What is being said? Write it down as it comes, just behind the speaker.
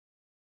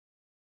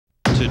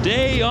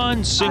Today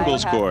on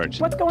Singles Court,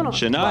 What's going on?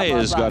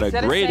 Shania's got a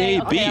grade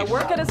A beef.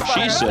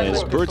 She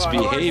says Bert's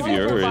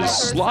behavior is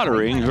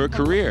slaughtering her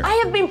career. I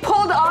have been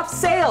pulled off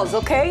sales,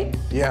 okay?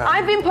 Yeah.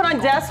 I've been put on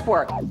desk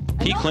work.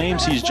 He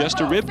claims he's just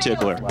a rib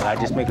tickler. Well, I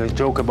just make a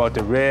joke about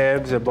the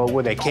ribs, about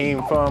where they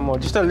came from, or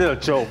just a little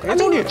joke.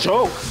 It's only a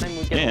joke.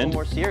 And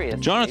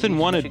Jonathan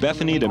wanted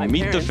Bethany to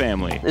meet the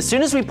family. As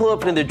soon as we pull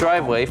up into the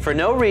driveway, for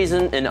no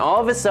reason, and all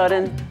of a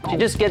sudden, she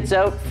just gets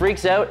out,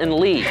 freaks out, and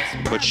leaves.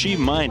 But she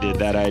minded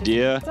that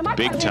idea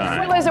big I time.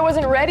 realized I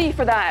wasn't ready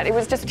for that. It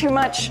was just too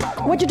much.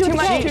 What'd you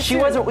do? She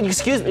wasn't,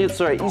 excuse me,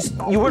 sorry,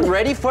 you weren't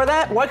ready for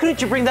that? Why couldn't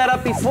you bring that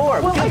up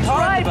before? Well, I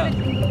tried, but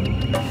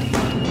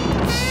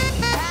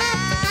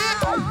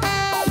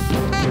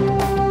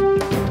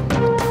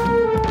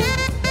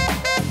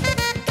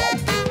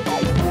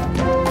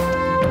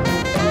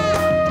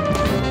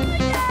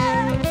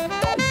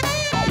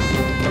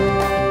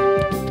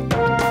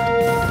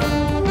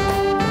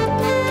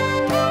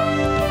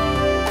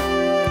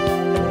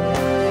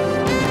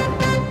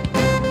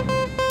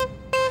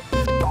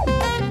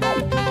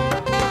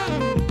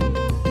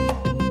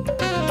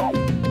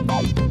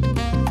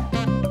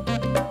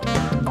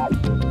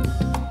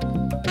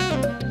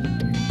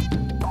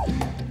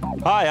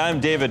Hi, I'm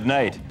David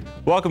Knight.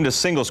 Welcome to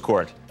Singles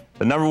Court,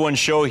 the #1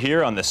 show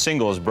here on the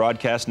Singles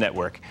Broadcast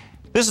Network.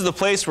 This is the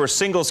place where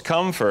singles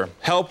come for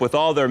help with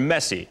all their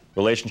messy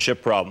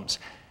relationship problems.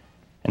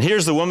 And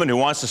here's the woman who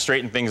wants to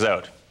straighten things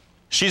out.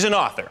 She's an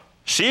author.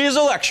 She's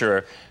a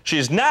lecturer.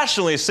 She's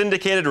nationally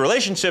syndicated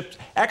relationship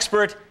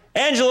expert,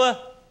 Angela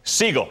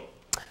Segal.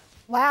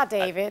 Wow,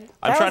 David.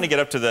 I'm trying to get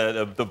up to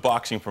the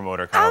boxing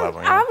promoter kind of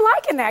level. You know? I'm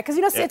liking that, because,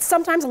 you know, it's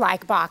sometimes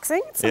like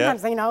boxing.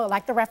 Sometimes, you know,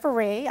 like the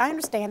referee. I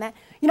understand that.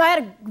 You know, I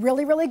had a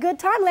really, really good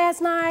time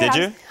last night. Did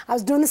you? I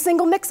was doing the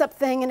single mix-up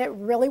thing, and it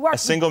really worked. A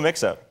single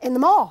mix-up? In the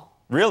mall.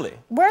 Really?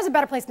 Where's a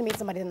better place to meet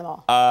somebody than the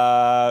mall?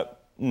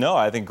 No,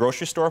 I think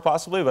grocery store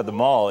possibly, but the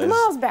mall is... The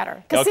mall's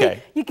better. Because, okay.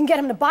 see, you can get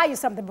him to buy you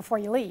something before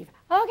you leave.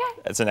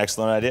 Okay. That's an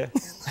excellent idea.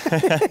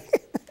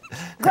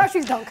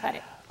 Groceries don't cut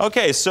it.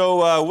 Okay,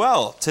 so,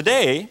 well,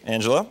 today,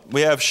 Angela,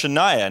 we have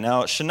Shania.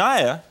 Now,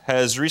 Shania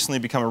has recently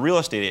become a real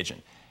estate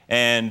agent.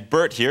 And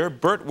Bert here,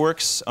 Bert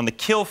works on the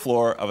kill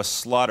floor of a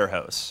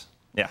slaughterhouse.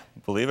 Yeah,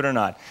 believe it or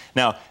not.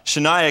 Now,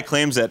 Shania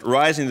claims that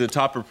rising to the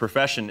top of her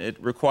profession,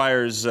 it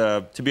requires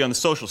to be on the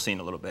social scene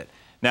a little bit.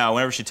 Now,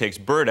 whenever she takes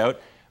Bert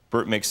out,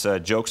 Bert makes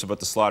jokes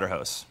about the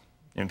slaughterhouse.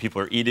 And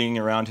people are eating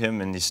around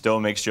him, and he still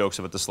makes jokes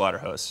about the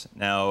slaughterhouse.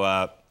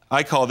 Now,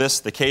 I call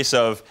this the case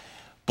of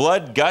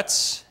blood,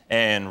 guts,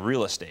 and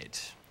real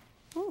estate.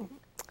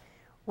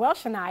 Well,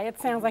 Shania,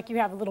 it sounds like you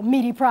have a little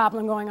meaty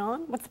problem going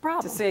on. What's the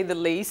problem? To say the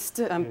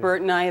least,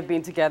 Bert and I have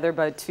been together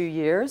about 2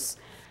 years,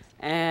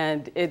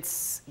 and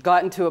it's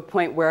gotten to a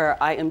point where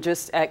I am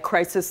just at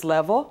crisis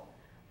level.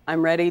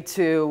 I'm ready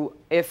to,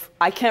 if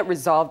I can't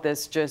resolve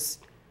this, just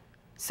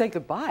say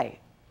goodbye.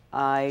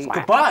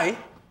 Goodbye?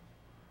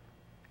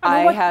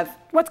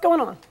 What's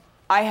going on?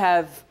 I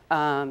have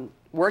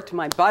worked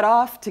my butt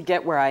off to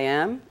get where I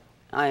am.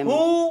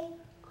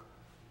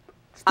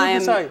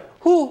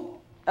 Who?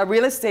 A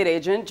real estate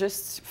agent.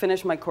 Just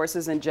finished my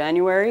courses in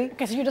January.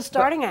 Okay, so you're just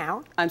starting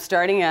out. I'm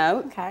starting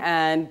out. Okay.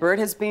 And Bert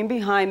has been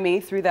behind me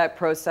through that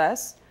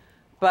process.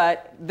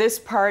 But this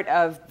part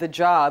of the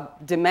job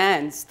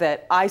demands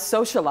that I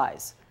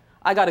socialize.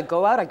 I got to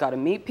go out. I got to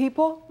meet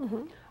people.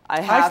 Mm-hmm.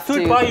 I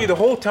stood by you the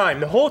whole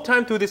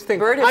time through this thing.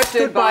 Bert has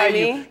stood by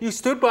me. You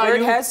stood by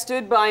Bert has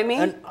stood by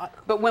me.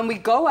 But when we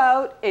go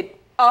out, it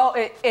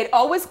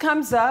always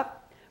comes up.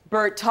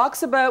 Bert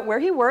talks about where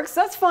he works.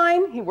 That's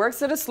fine. He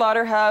works at a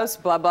slaughterhouse,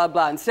 blah, blah,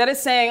 blah. Instead of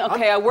saying,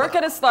 okay, I work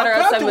at a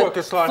slaughterhouse, I'm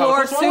a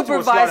floor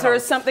supervisor or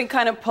something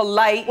kind of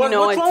polite, you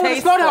know, and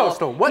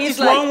tasteful. What is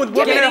wrong with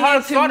working at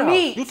a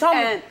slaughterhouse? You tell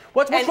me.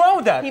 What's wrong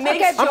with that? He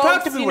makes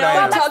jokes, you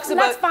know, talks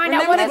about,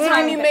 remember the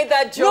time you made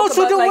that joke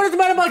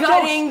about, like,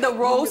 gutting the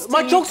roast?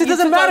 My jokes, it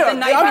doesn't matter.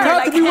 I'm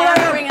proud to be where I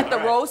am. At the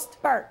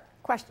roast. Bert,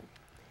 question.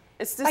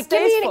 It's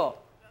distasteful.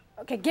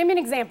 Okay, give me an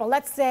example.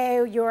 Let's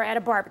say you're at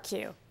a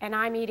barbecue, and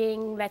I'm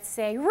eating, let's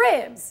say,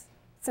 ribs.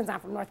 Since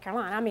I'm from North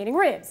Carolina, I'm eating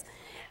ribs.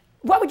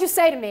 What would you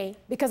say to me?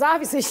 Because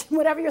obviously,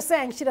 whatever you're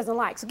saying, she doesn't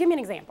like. So give me an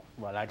example.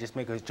 Well, I just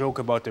make a joke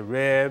about the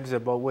ribs,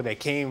 about where they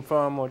came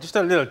from, or just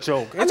a little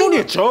joke. It's only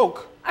a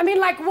joke. I mean,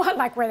 like what?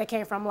 Like where they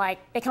came from? Like,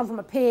 they come from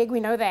a pig,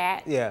 we know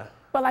that. Yeah.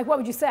 But like, what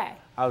would you say?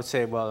 I would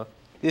say, well,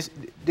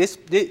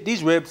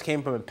 these ribs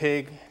came from a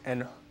pig,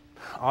 and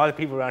all the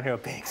people around here are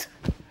pigs.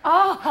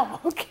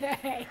 Oh,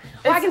 okay.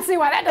 Well, I can see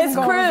why that doesn't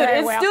go over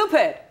very well. It's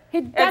crude.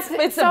 It's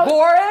stupid. It's so, a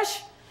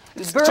boorish.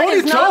 Bert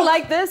is not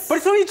like this. But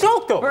it's only a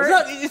joke, though. But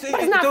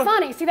it's not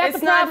funny. See, that's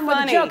the problem with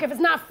a joke. If it's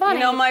not funny,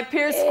 you know, my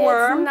peers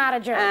squirm. It's not a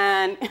joke.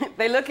 And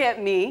they look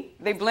at me.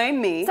 They blame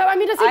me. So I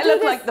mean, does he do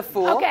look this? like the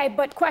fool. Okay,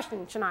 but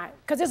question, Shania,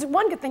 because there's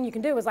one good thing you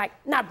can do is like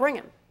not bring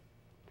him.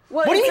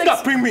 Well, what do you mean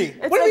not bring me?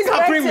 What do you mean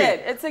not bring me?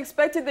 It's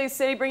expected they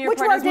say bring your Which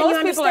partners.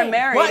 Most people are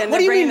married and what do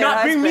they you bring mean their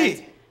not bring husbands.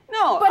 me?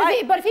 No,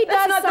 but if he does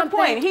that's not the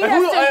point. He and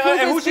has to improve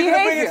his who's you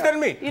gonna bring instead of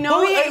me? You know,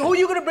 who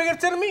you gonna bring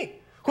instead of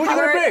me? Who you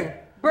gonna bring?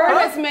 Bert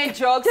has made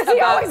jokes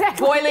about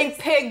boiling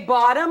pig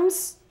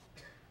bottoms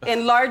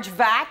in large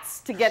vats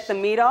to get the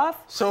meat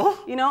off. So?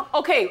 You know?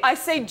 Okay, I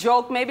say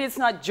joke, maybe it's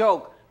not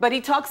joke, but he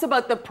talks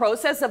about the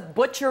process of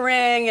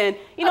butchering and,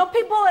 you know,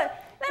 people,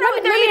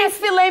 they're eating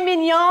filet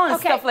mignon and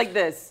stuff like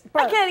this.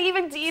 Bert. I can't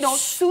even, you know,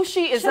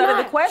 sushi is out of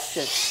the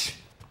question.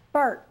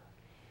 Bert,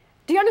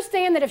 do you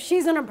understand that if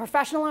she's in a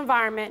professional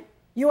environment,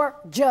 your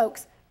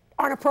jokes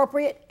aren't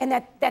appropriate and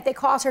that they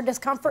cause her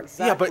discomfort?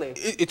 Exactly. Yeah, but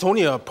it's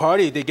only a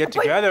party. They get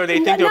together.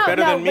 They think they're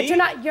better than me.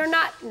 But you're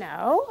not,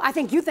 no. I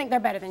think you think they're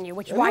better than you,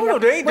 which is why they're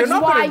not better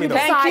than me, you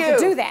decide to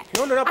do that.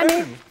 No, they're not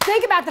better than me.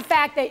 Think about the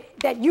fact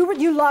that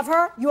you love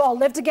her, you all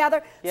live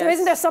together. Yes. So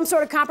isn't there some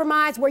sort of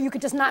compromise where you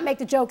could just not make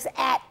the jokes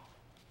at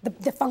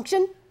the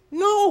function?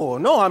 No,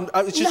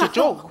 it's just a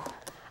joke.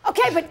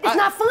 Okay, but it's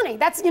not funny.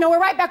 That's, we're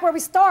right back where we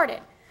started.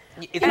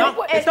 It's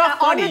not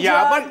funny,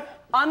 yeah, but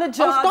on the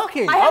job. I was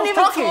talking. I haven't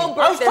even told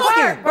Bert this.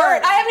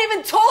 Bert, I haven't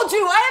even told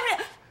you.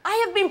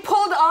 I have been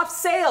pulled off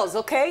sales,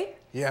 okay?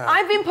 Yeah.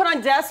 I've been put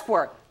on desk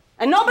work.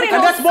 And nobody And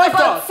knows that's my about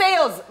fault.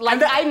 sales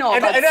like I know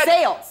about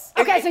sales.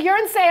 Okay, so you're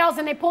in sales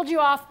and they pulled you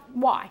off.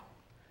 Why?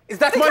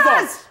 That's my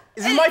fault.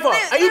 This is my fault.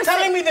 Are you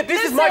telling me that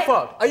this is my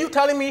fault? Are you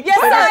telling me? Yes,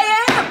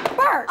 I am.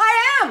 Bert.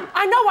 I am.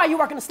 I know why you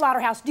work in a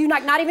slaughterhouse. Do you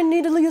not even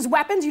need to use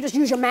weapons? You just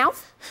use your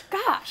mouth?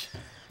 Gosh.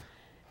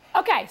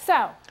 Okay,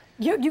 so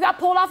you got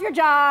pulled off your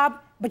job,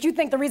 but you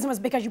think the reason was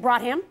because you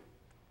brought him?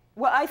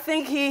 Well, I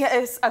think he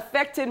has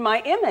affected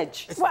my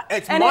image. It's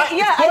Bert's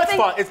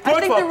fault. It's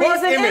Bert's fault. The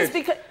reason is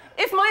because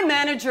if my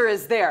manager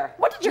is there.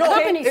 What did your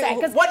company say?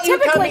 Because what you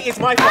tell me is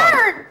my fault.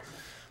 Bert,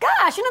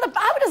 gosh,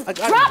 I would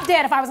just drop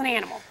dead if I was an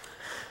animal.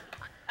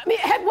 I mean,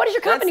 what does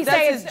your company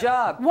say? That's his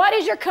job. What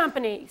does your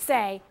company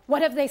say?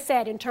 What have they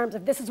said in terms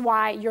of this is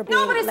why you're being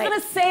Nobody's late? going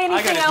to say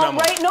anything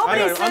outright.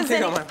 Nobody says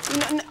it.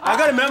 I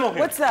got a memo here.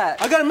 What's that?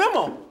 I got a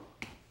memo.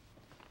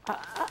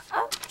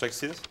 Should I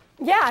see this?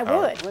 Yeah, I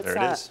would. What's there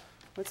that? it is.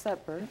 What's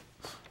that, Bert?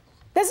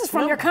 This is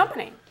from your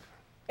company.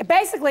 It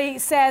basically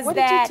says Where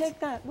that... did you take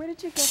that? Where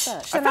did you get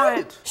that? Shania, I found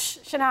it.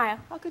 Shania.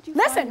 How could you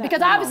Listen, find that because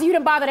memo? obviously you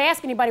didn't bother to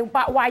ask anybody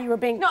about why you were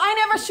being... No,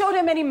 I never showed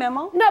him any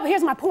memo. No, but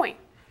here's my point.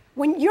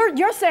 When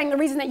you're saying the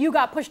reason that you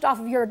got pushed off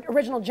of your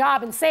original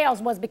job in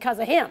sales was because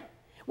of him,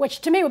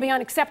 which to me would be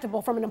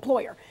unacceptable from an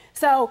employer.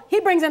 So he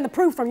brings in the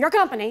proof from your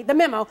company, the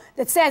memo,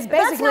 that says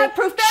basically... That's not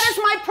proof. That is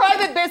my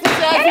private business.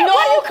 What do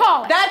you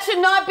call it? That should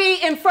not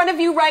be in front of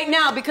you right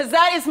now because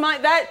that is my...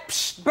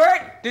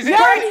 Bert, you're in front of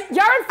you right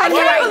now. I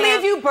can't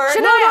believe you, Bert.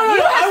 Shania,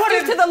 You have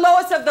stooped to the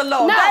lowest of the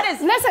low. No, That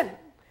is... listen.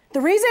 The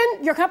reason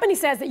your company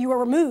says that you were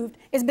removed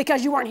is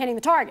because you weren't hitting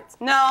the targets.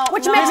 No,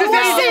 Which no, makes no, more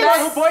no, sense. About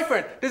her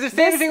boyfriend. Does it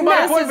say anything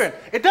about her boyfriend?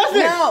 It doesn't.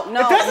 No,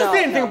 it doesn't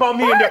say anything about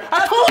me in there.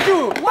 I told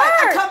you. What?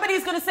 Bert. A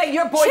company's going to say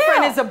your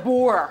boyfriend is a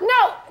bore.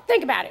 No,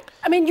 think about it.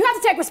 I mean, you have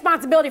to take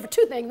responsibility for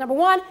two things. Number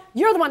one,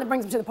 you're the one that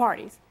brings them to the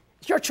parties.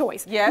 It's your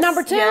choice. Yes,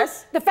 Number two,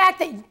 yes. the fact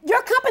that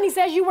your company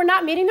says you were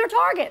not meeting their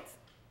targets.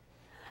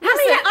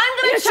 Listen, I'm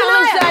going to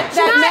challenge that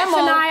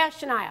memo.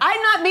 Shania.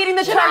 I'm not meeting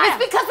the targets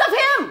because of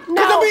him.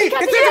 No,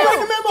 because of me. It's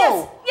in the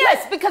memo.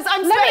 Yes, because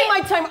I'm spending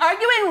my time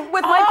arguing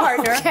with my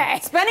partner,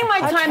 spending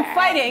my time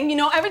fighting. You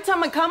know, every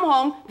time I come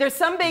home, there's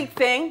some big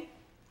thing.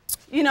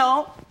 You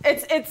know,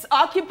 it's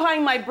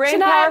occupying my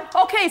brain power.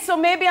 Okay, so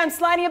maybe I'm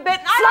sliding a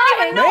bit. I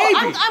don't even know.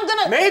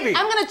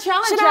 I'm gonna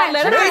challenge that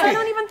letter. I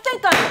don't even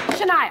think of it.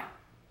 Shania,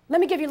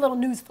 let me give you a little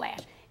news flash.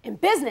 In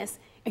business,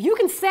 if you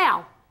can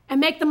sell and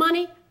make the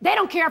money, they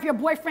don't care if your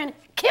boyfriend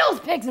kills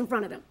pigs in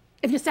front of them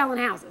if you're selling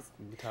houses.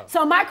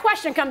 So my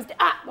question comes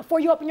before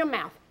you open your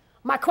mouth.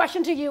 My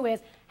question to you is,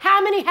 how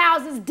many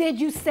houses did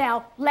you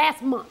sell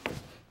last month?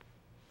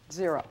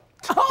 0.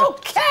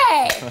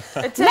 Okay.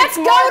 Let's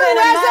go to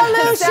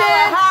resolution. Sell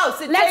a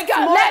house. It takes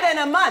more than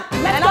a month.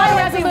 Let's go to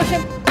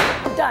resolution.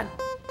 I'm done.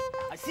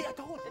 I see. I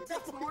told you. It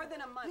takes more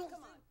than a month.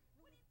 Come on.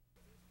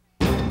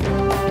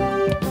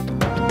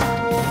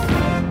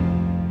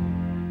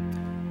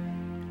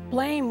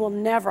 Blame will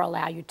never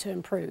allow you to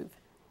improve.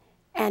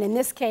 And in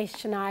this case,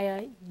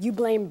 Shania, you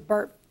blame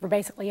Bert for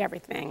basically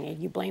everything.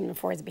 You blamed him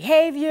for his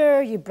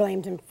behavior, you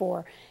blamed him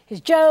for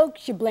his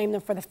jokes, you blamed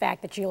him for the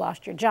fact that you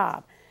lost your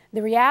job.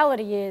 The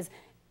reality is,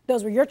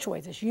 those were your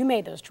choices. You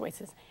made those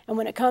choices. And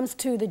when it comes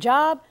to the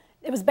job,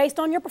 it was based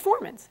on your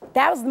performance.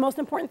 That was the most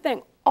important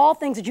thing, all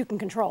things that you can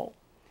control.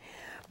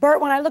 Bert,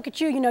 when I look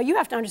at you, you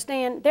have to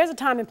understand there's a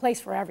time and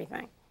place for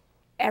everything.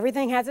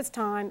 Everything has its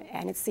time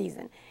and its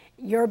season.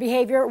 Your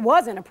behavior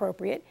was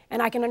inappropriate,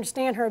 and I can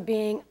understand her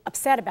being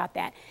upset about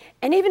that.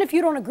 And even if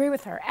you don't agree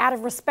with her, out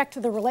of respect to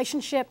the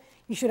relationship,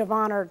 you should have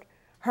honored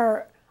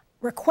her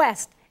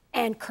request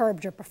and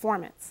curbed your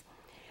performance.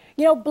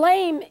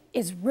 Blame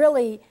is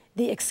really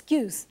the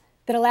excuse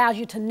that allows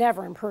you to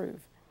never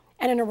improve.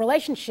 And in a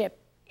relationship,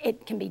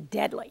 it can be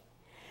deadly.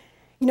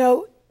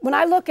 When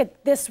I look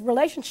at this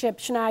relationship,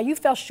 Shania, you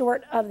fell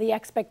short of the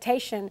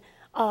expectation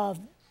of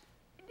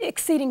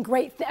exceeding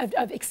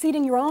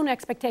your own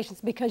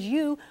expectations because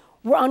you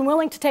were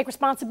unwilling to take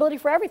responsibility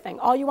for everything.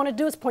 All you want to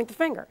do is point the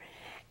finger.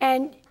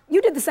 And you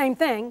did the same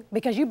thing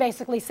because you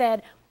basically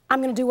said,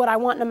 I'm going to do what I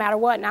want no matter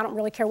what, and I don't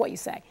really care what you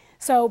say.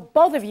 So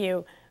both of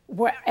you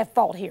were at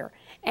fault here.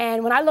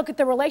 And when I look at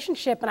the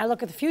relationship and I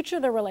look at the future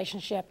of the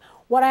relationship,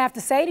 what I have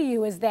to say to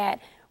you is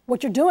that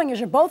what you're doing is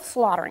you're both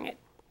slaughtering it.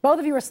 Both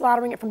of you are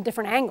slaughtering it from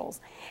different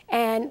angles.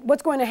 And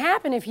what's going to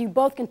happen if you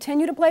both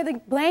continue to play the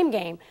blame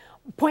game,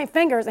 point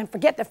fingers, and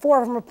forget that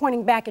 4 of them are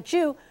pointing back at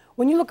you,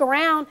 when you look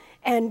around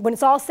and when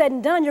it's all said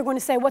and done, you're going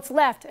to say, what's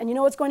left? And you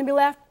know what's going to be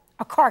left?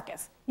 A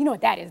carcass. You know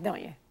what that is,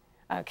 don't you?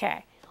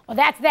 Okay. Well,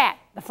 that's that,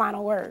 the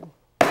final word.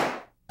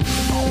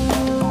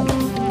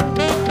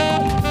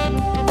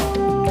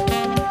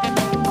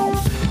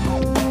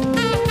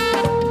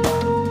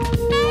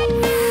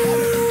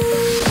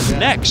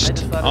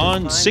 Next,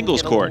 on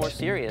singles court,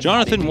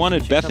 Jonathan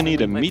wanted Bethany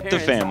to meet the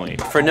family.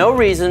 For no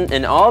reason,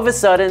 and all of a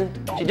sudden,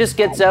 she just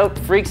gets out,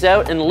 freaks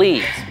out, and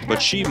leaves. But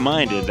she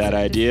minded that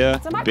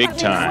idea big I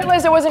time.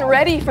 realized I wasn't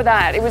ready for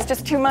that. It was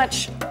just too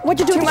much.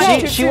 What'd you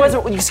do? She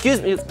wasn't,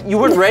 excuse me, you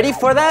weren't ready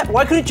for that?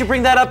 Why couldn't you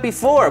bring that up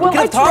before? Well, we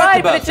could have talked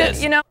tried, about but it this.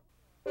 just, you know.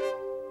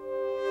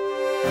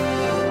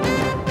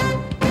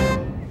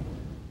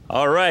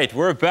 All right,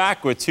 we're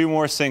back with 2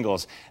 more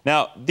singles.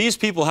 Now, these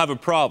people have a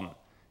problem.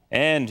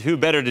 And who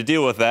better to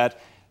deal with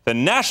that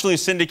than nationally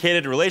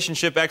syndicated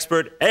relationship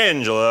expert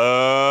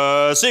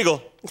Angela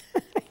Segal.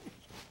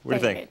 What do you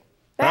think?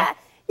 Huh?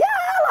 Yeah,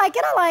 I like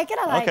it. I like it.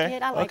 I like Okay,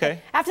 it. I like okay.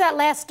 it. After that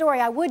last story,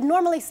 I would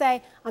normally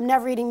say I'm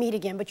never eating meat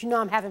again, but you know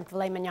I'm having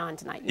filet mignon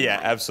tonight. You Yeah,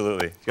 know.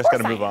 absolutely. Just got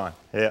to move on.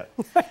 Yeah.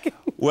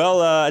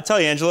 Well, I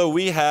tell you, Angela,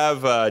 we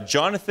have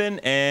Jonathan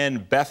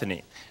and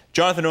Bethany.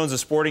 Jonathan owns a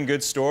sporting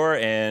goods store,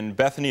 and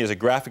Bethany is a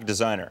graphic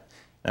designer.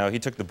 Now, he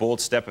took the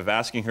bold step of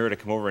asking her to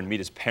come over and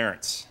meet his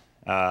parents.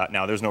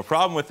 Now, there's no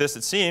problem with this,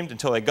 it seemed,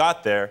 until they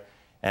got there.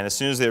 And as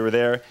soon as they were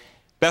there,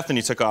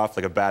 Bethany took off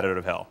like a bat out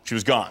of hell. She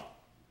was gone.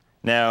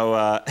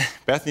 Now,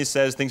 Bethany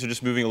says things are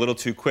just moving a little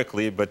too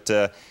quickly, but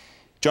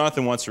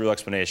Jonathan wants a real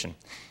explanation.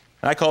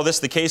 And I call this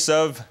the case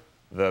of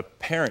the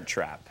parent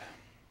trap.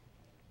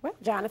 Well,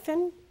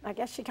 Jonathan, I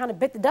guess she kind of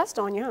bit the dust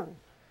on you, huh?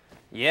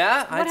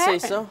 Yeah, I'd say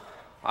happened? so.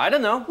 I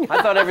don't know.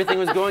 I thought everything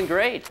was going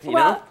great, you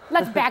Well, know?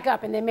 let's back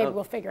up and then maybe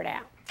we'll figure it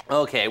out.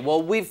 Okay,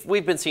 well,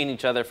 we've been seeing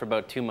each other for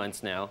about 2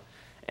 months now,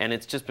 and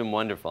it's just been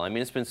wonderful. I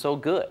mean, it's been so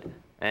good.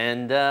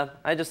 And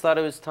I just thought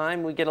it was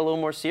time we get a little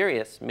more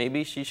serious.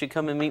 Maybe she should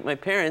come and meet my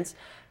parents.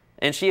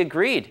 And she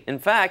agreed. In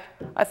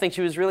fact, I think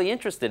she was really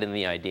interested in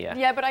the idea.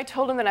 Yeah, but I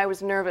told him that I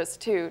was nervous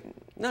too.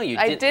 No, you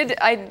didn't.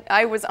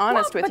 I was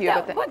honest with you.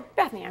 But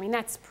Bethany, I mean,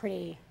 that's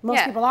pretty.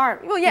 Most people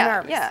are yeah,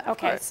 nervous. Yeah.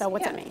 Okay, so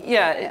what's it mean?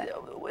 Yeah,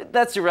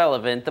 that's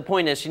irrelevant. The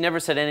point is, she never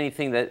said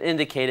anything that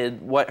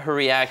indicated what her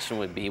reaction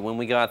would be when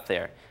we got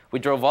there. We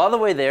drove all the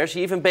way there.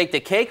 She even baked a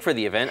cake for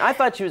the event. I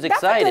thought she was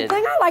excited. That's a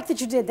good thing. I like that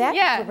you did that.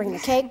 Yeah. To bring the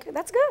cake.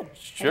 That's good.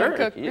 Sure. I don't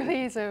cook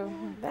really, so.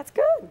 That's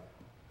good.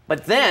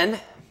 But then,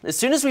 as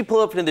soon as we pull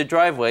up into the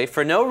driveway,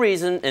 for no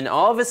reason, and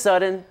all of a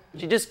sudden,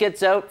 she just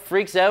gets out,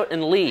 freaks out,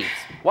 and leaves.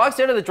 Walks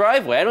out of the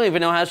driveway. I don't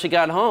even know how she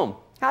got home.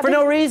 For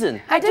no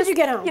reason. How did you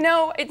get home? You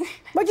know,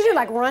 what'd you do?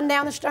 Like run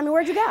down the street? I mean,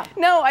 where'd you go?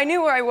 No, I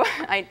knew where I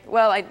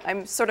was.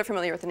 I'm sort of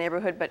familiar with the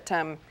neighborhood, but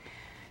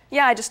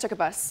yeah, I just took a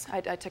bus. I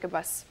took a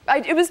bus.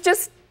 It was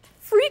just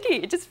freaky.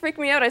 It just freaked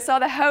me out. I saw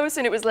the house,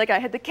 and it was like I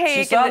had the cake.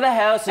 She saw the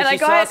house, and she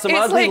saw some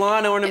ugly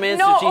lawn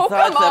ornaments, and she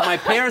thought that my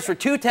parents were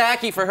too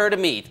tacky for her to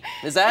meet.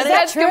 Is that it?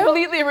 That's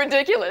completely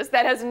ridiculous.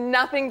 That has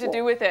nothing to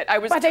do with it. I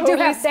was totally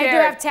scared. They do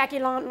have tacky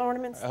lawn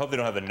ornaments. I hope they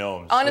don't have the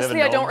gnomes.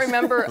 Honestly, I don't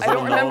remember. I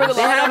don't remember the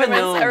lawn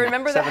ornaments. I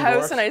remember the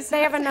house, and I.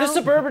 They have a gnome. They're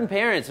suburban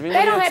parents. I mean,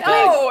 they don't have.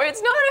 Oh,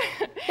 it's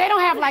not. They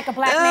don't have like a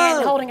black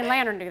man holding a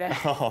lantern, do they?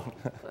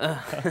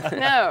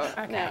 No.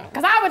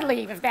 Because I would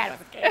leave if that was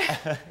the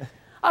case.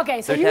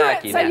 Okay, so you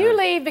you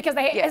leave because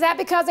is that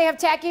because they have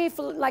tacky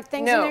like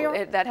things in there?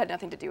 No, that had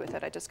nothing to do with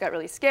it. I just got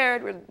really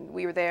scared.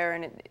 We were there,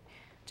 and it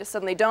just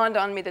suddenly dawned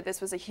on me that this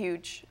was a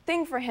huge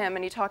thing for him.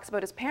 And he talks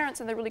about his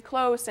parents, and they're really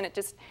close. And it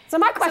just. So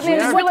my question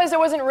is, I realized I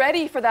wasn't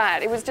ready for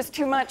that. It was just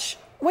too much.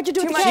 What'd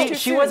you do with the cake?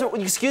 She wasn't.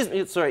 Excuse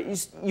me. Sorry.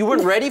 You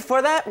weren't ready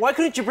for that. Why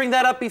couldn't you bring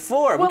that up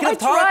before? Well, we could have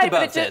talked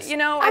about this. this. You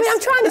know, I mean, I'm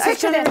trying to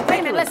picture this.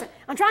 Wait a minute, listen.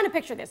 I'm trying to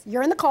picture this.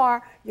 You're in the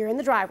car. You're in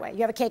the driveway. You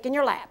have a cake in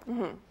your lap.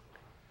 Mm-hmm.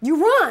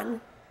 You run.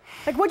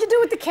 Like, what'd you do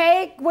with the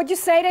cake? What'd you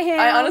say to him?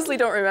 I honestly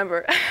don't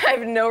remember. I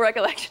have no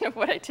recollection of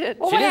what I did.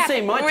 She didn't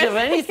say much of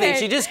anything.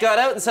 She just got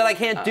out and said, I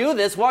can't do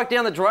this, walked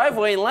down the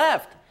driveway and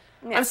left.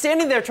 Yeah. I'm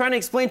standing there trying to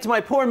explain to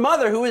my poor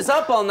mother, who is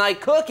up all night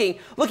cooking,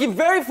 looking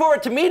very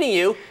forward to meeting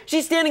you.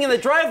 She's standing in the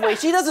driveway.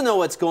 She doesn't know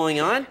what's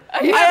going on.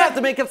 I have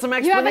to make up some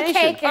explanation. You have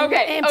a cake in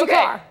the empty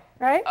car,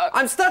 right?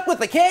 I'm stuck with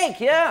the cake,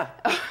 yeah.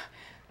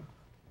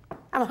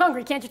 I'm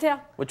hungry, can't you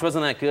tell? Which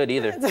wasn't that good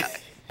either.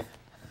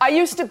 I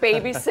used to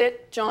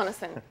babysit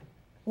Jonathan.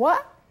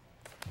 What?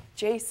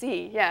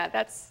 JC, yeah,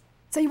 that's.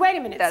 So you wait a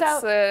minute.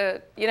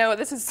 That's you know,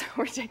 this is so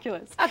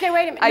ridiculous. Okay,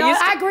 wait a minute.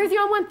 I agree with you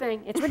on one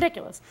thing. It's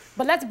ridiculous.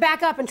 But let's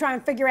back up and try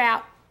and figure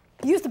out.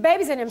 You used to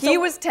babysit him. He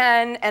was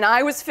 10 and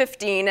I was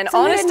 15, and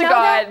honest to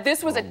God,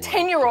 this was a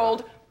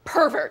 10-year-old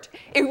pervert.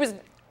 It was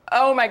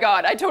Oh my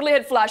God, I totally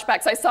had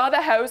flashbacks. I saw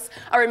the house,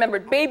 I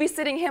remembered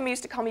babysitting him. He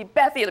used to call me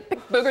Bethy, he had to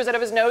pick boogers out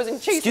of his nose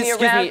and chase me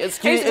around. I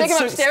used to take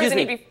him upstairs and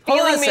he'd be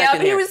feeling me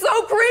up. He was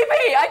so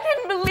creepy, I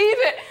couldn't believe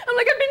it. I'm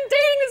like, I've been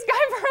dating this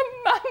guy for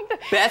a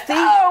month. Bethy?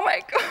 Oh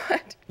my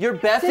God. You're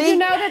Bethy? Did you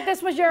know that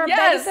this was your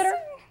babysitter?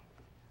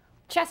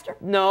 Chester?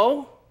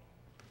 No.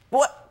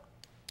 What?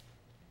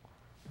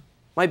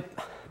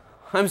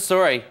 I'm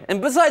sorry. And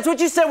besides, what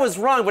you said was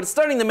wrong, but it's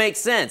starting to make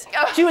sense.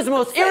 She was the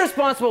most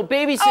irresponsible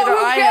babysitter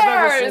I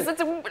have ever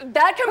seen.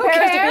 That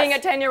compares to being a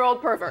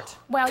 10-year-old pervert.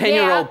 Well,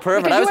 10-year-old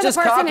pervert. I was just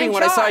copying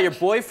what I saw your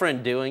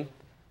boyfriend doing.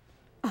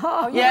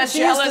 Oh, yeah, she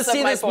used to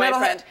see this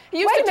boyfriend.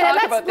 He used to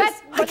talk about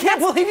this. I can't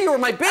believe you were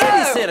my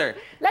babysitter.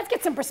 Let's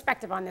get some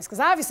perspective on this, because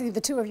obviously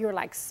the two of you are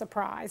like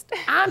surprised.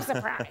 I'm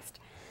surprised.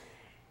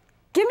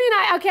 Give me an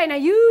idea. Okay, now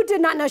you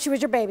did not know she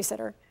was your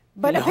babysitter.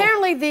 But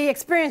apparently the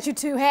experience you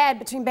two had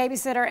between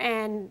babysitter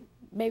and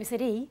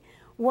babysittee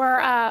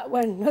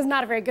was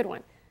not a very good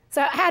one.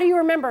 So how do you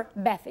remember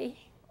Bethy?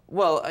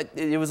 Well,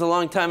 it was a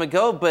long time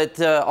ago,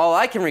 but all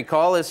I can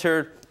recall is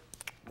her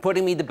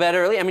putting me to bed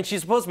early. I mean,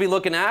 she's supposed to be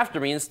looking after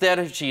me.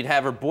 Instead, she'd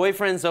have her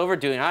boyfriends over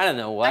doing I don't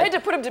know what. I had to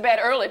put him to bed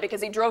early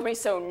because he drove me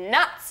so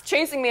nuts,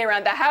 chasing me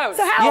around the house.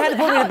 So you had to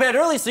put me to bed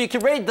early so you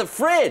could raid the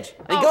fridge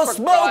and go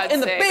smoke in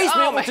the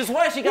basement, which is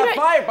why she got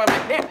fired by my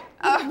parents.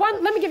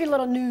 Let me give you a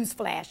little news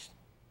flash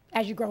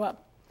as you grow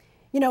up.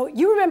 You know,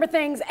 you remember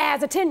things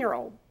as a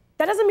 10-year-old.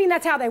 That doesn't mean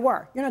that's how they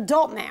were. You're an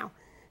adult now.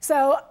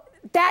 So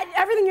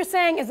everything you're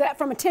saying is that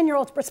from a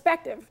 10-year-old's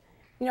perspective.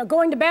 You know,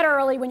 going to bed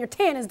early when you're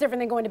 10 is different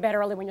than going to bed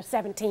early when you're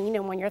 17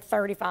 and when you're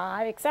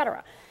 35,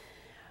 etc.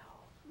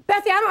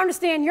 Bethy, I don't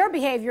understand your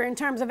behavior in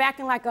terms of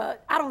acting like a,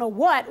 I don't know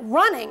what,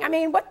 running. I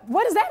mean,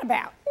 what is that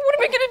about? What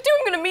am I gonna do?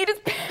 I'm gonna meet his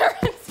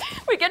parents.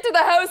 We get to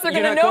the house, they're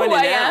gonna know who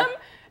I am.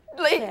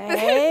 Like,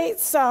 okay,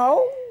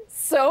 so?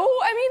 So,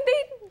 I mean,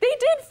 they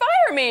did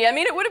fire me. I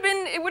mean, it would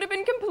have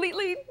been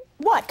completely.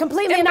 What?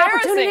 Completely an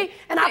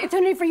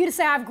opportunity for you to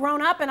say I've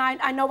grown up and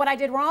I know what I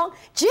did wrong?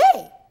 Gee.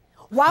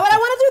 Why would I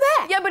want to do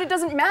that? Yeah, but it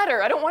doesn't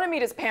matter. I don't want to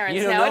meet his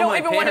parents now. I don't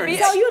even want to be.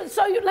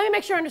 So you, let me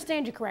make sure I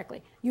understand you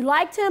correctly. You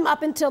liked him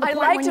up until the point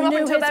when you knew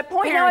his parents. I liked him up until that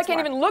point. Now I can't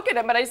even look at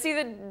him, but I see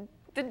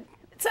the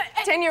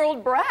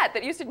 10-year-old brat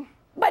that used to.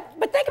 But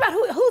think about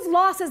whose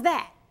loss is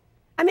that?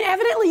 I mean,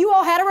 evidently you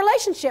all had a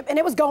relationship and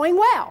it was going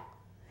well.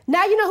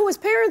 Now you know who his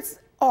parents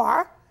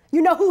are.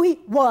 You know who he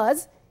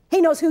was.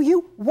 He knows who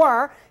you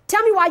were.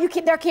 Tell me why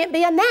there can't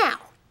be a now.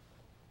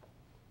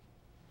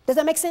 Does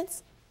that make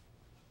sense?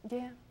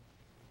 Yeah.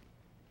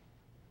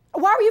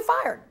 Why were you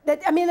fired?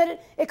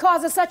 It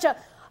causes such a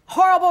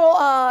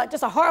horrible,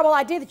 just a horrible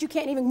idea that you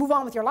can't even move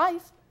on with your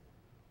life.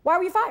 Why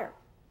were you fired?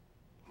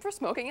 For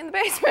smoking in the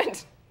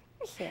basement.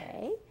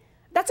 Okay.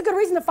 That's a good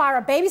reason to fire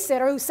a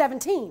babysitter who's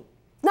 17.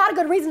 Not a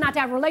good reason not to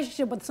have a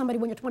relationship with somebody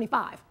when you're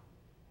 25.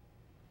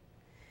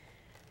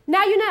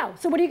 Now you know.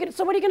 So what are you going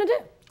to do?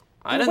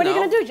 I don't know. What are you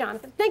going to do,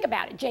 Jonathan? Think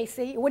about it,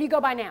 JC. What do you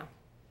go by now?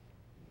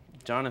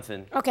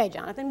 Jonathan. Okay,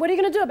 Jonathan. What are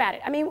you going to do about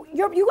it? I mean,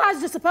 you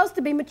guys are supposed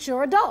to be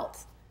mature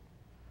adults.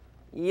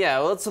 Yeah,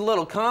 well, it's a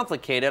little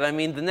complicated. I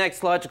mean, the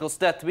next logical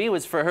step to me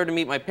was for her to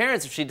meet my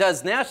parents. If she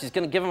does now, she's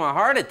going to give them a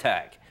heart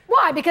attack.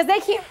 Why? Because they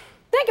can't.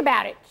 Think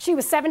about it. She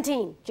was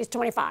 17. She's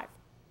 25.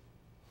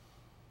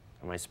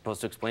 Am I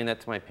supposed to explain that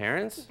to my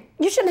parents?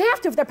 You shouldn't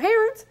have to if they're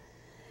parents.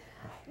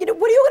 You know,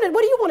 what do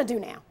you want to do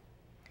now?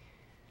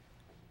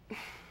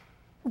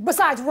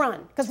 Besides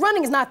run, because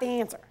running is not the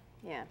answer.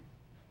 Yeah.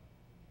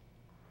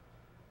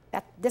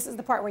 This is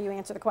the part where you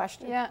answer the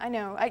question. Yeah, I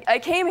know. I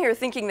came here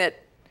thinking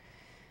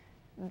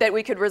that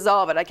we could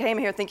resolve it. I came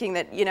here thinking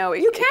that,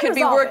 it could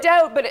be worked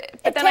out, but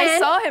then I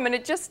saw him and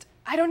it just,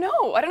 I don't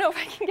know. I don't know if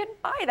I can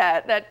get by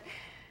that.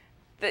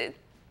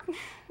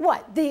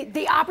 What?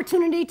 The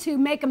opportunity to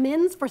make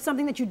amends for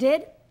something that you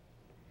did?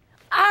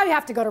 I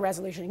have to go to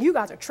resolution. You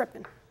guys are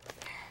tripping.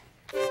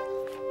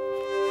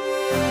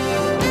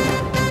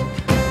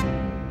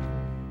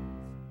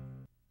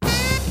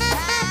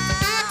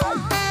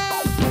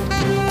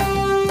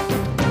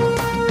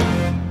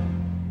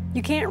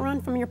 You can't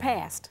run from your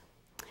past.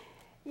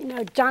 You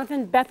know,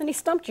 Jonathan, Bethany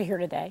stumped you here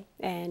today,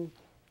 and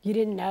you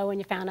didn't know, and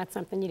you found out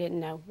something you didn't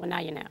know. Well, now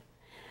you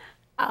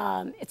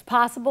know. It's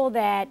possible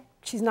that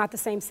she's not the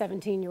same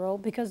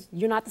 17-year-old because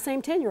you're not the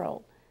same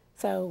 10-year-old.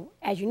 So,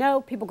 as you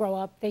know, people grow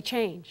up, they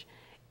change.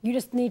 You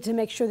just need to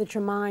make sure that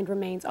your mind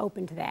remains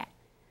open to that.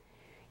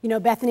 You know,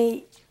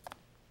 Bethany,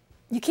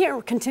 you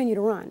can't continue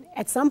to run.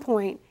 At some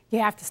point, you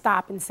have to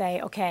stop and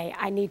say, okay,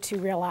 I need to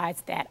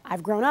realize that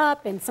I've grown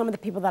up, and some of the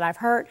people that I've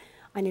hurt,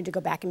 I need to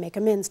go back and make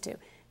amends to.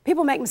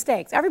 People make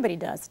mistakes. Everybody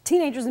does.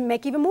 Teenagers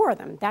make even more of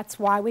them. That's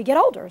why we get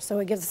older. So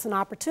it gives us an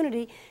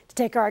opportunity to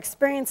take our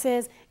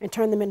experiences and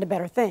turn them into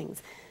better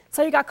things.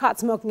 So you got caught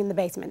smoking in the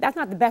basement. That's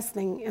not the best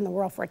thing in the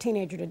world for a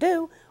teenager to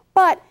do,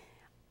 but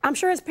I'm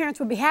sure his parents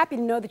would be happy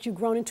to know that you've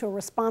grown into a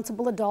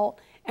responsible adult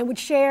and would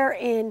share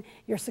in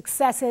your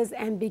successes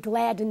and be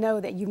glad to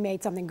know that you've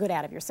made something good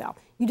out of yourself.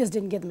 You just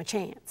didn't give them a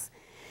chance.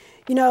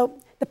 You know,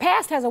 the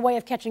past has a way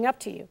of catching up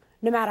to you,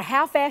 no matter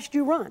how fast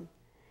you run.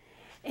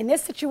 In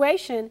this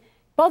situation,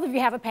 both of you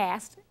have a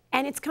past,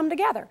 and it's come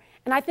together.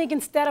 And I think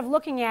instead of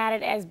looking at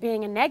it as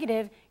being a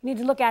negative, you need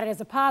to look at it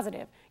as a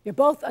positive. You're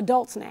both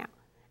adults now,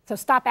 so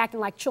stop acting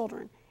like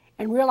children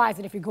and realize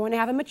that if you're going to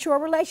have a mature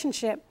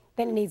relationship,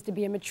 then it needs to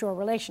be a mature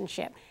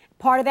relationship.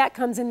 Part of that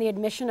comes in the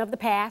admission of the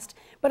past,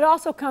 but it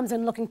also comes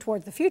in looking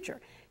towards the future,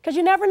 because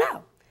you never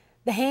know.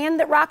 The hand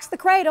that rocks the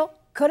cradle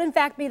could in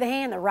fact be the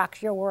hand that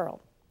rocks your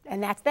world.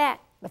 And that's that,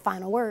 the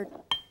final word.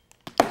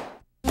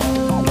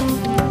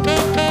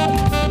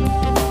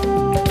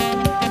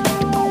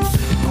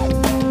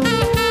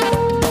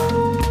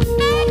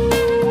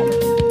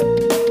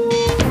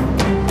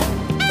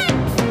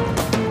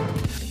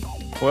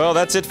 Well,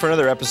 that's it for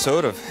another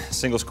episode of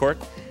Singles Court.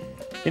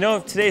 You know,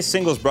 today's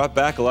singles brought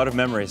back a lot of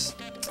memories.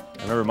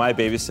 I remember my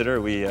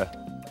babysitter, we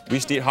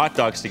used to eat hot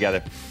dogs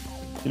together.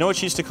 You know what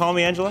she used to call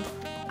me, Angela?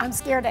 I'm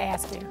scared to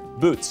ask you.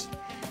 Boots.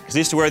 Because I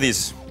used to wear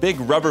these big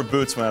rubber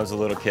boots when I was a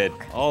little kid,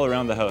 all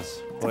around the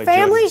house. Boy,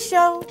 family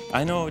show.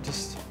 I know,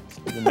 just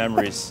the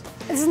memories.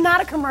 This is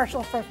not a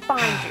commercial for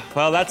Find You.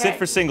 Well, that's it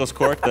for Singles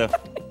Court, the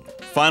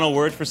final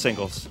word for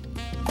singles.